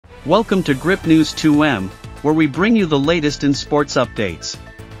Welcome to Grip News 2M, where we bring you the latest in sports updates.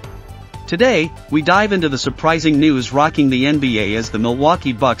 Today, we dive into the surprising news rocking the NBA as the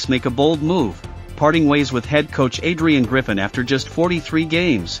Milwaukee Bucks make a bold move, parting ways with head coach Adrian Griffin after just 43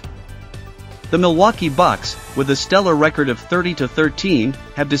 games. The Milwaukee Bucks, with a stellar record of 30-13,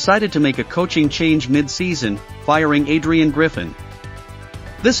 have decided to make a coaching change mid-season, firing Adrian Griffin.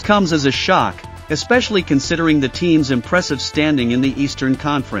 This comes as a shock, especially considering the team's impressive standing in the Eastern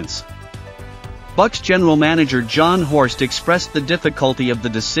Conference. Bucks general manager Jon Horst expressed the difficulty of the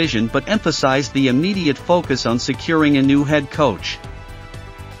decision but emphasized the immediate focus on securing a new head coach.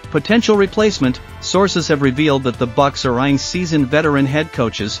 Potential replacement: sources have revealed that the Bucks are eyeing seasoned veteran head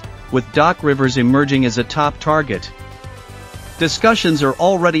coaches, with Doc Rivers emerging as a top target. Discussions are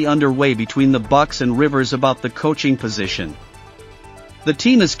already underway between the Bucks and Rivers about the coaching position. The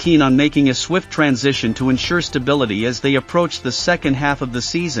team is keen on making a swift transition to ensure stability as they approach the second half of the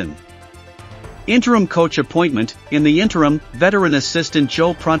season. Interim coach appointment: in the interim, veteran assistant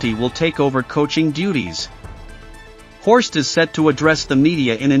Joe Prunty will take over coaching duties. Horst is set to address the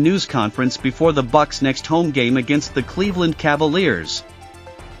media in a news conference before the Bucks' next home game against the Cleveland Cavaliers.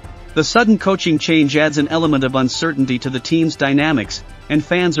 The sudden coaching change adds an element of uncertainty to the team's dynamics, and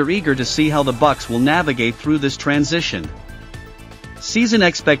fans are eager to see how the Bucks will navigate through this transition. Season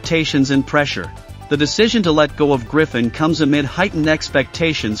expectations and pressure: the decision to let go of Griffin comes amid heightened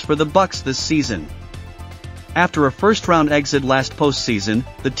expectations for the Bucks this season. After a first-round exit last postseason,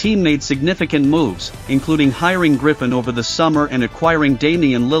 the team made significant moves, including hiring Griffin over the summer and acquiring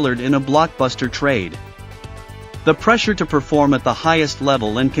Damian Lillard in a blockbuster trade. The pressure to perform at the highest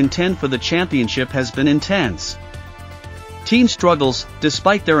level and contend for the championship has been intense. Team struggles: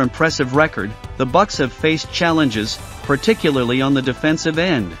 despite their impressive record, the Bucks have faced challenges, particularly on the defensive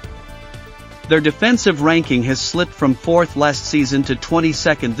end. Their defensive ranking has slipped from 4th last season to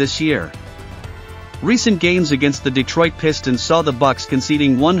 22nd this year. Recent games against the Detroit Pistons saw the Bucks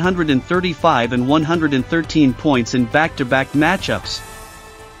conceding 135 and 113 points in back-to-back matchups.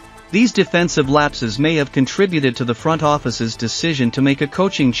 These defensive lapses may have contributed to the front office's decision to make a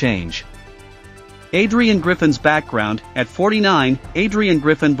coaching change. Adrian Griffin's background: at 49, Adrian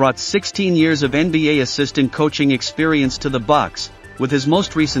Griffin brought 16 years of NBA assistant coaching experience to the Bucks, with his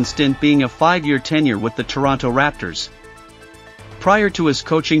most recent stint being a 5-year tenure with the Toronto Raptors. Prior to his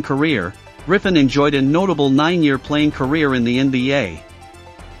coaching career, Griffin enjoyed a notable 9-year playing career in the NBA.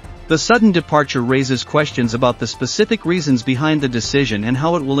 The sudden departure raises questions about the specific reasons behind the decision and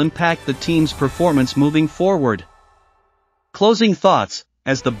how it will impact the team's performance moving forward. Closing thoughts: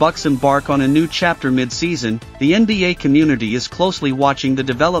 as the Bucks embark on a new chapter mid-season, the NBA community is closely watching the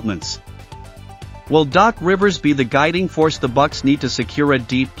developments. Will Doc Rivers be the guiding force the Bucks need to secure a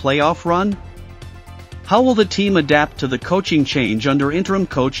deep playoff run? How will the team adapt to the coaching change under interim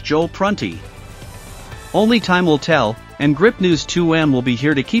coach Joe Prunty? Only time will tell, and Grip News 2M will be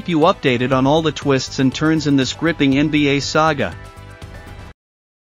here to keep you updated on all the twists and turns in this gripping NBA saga.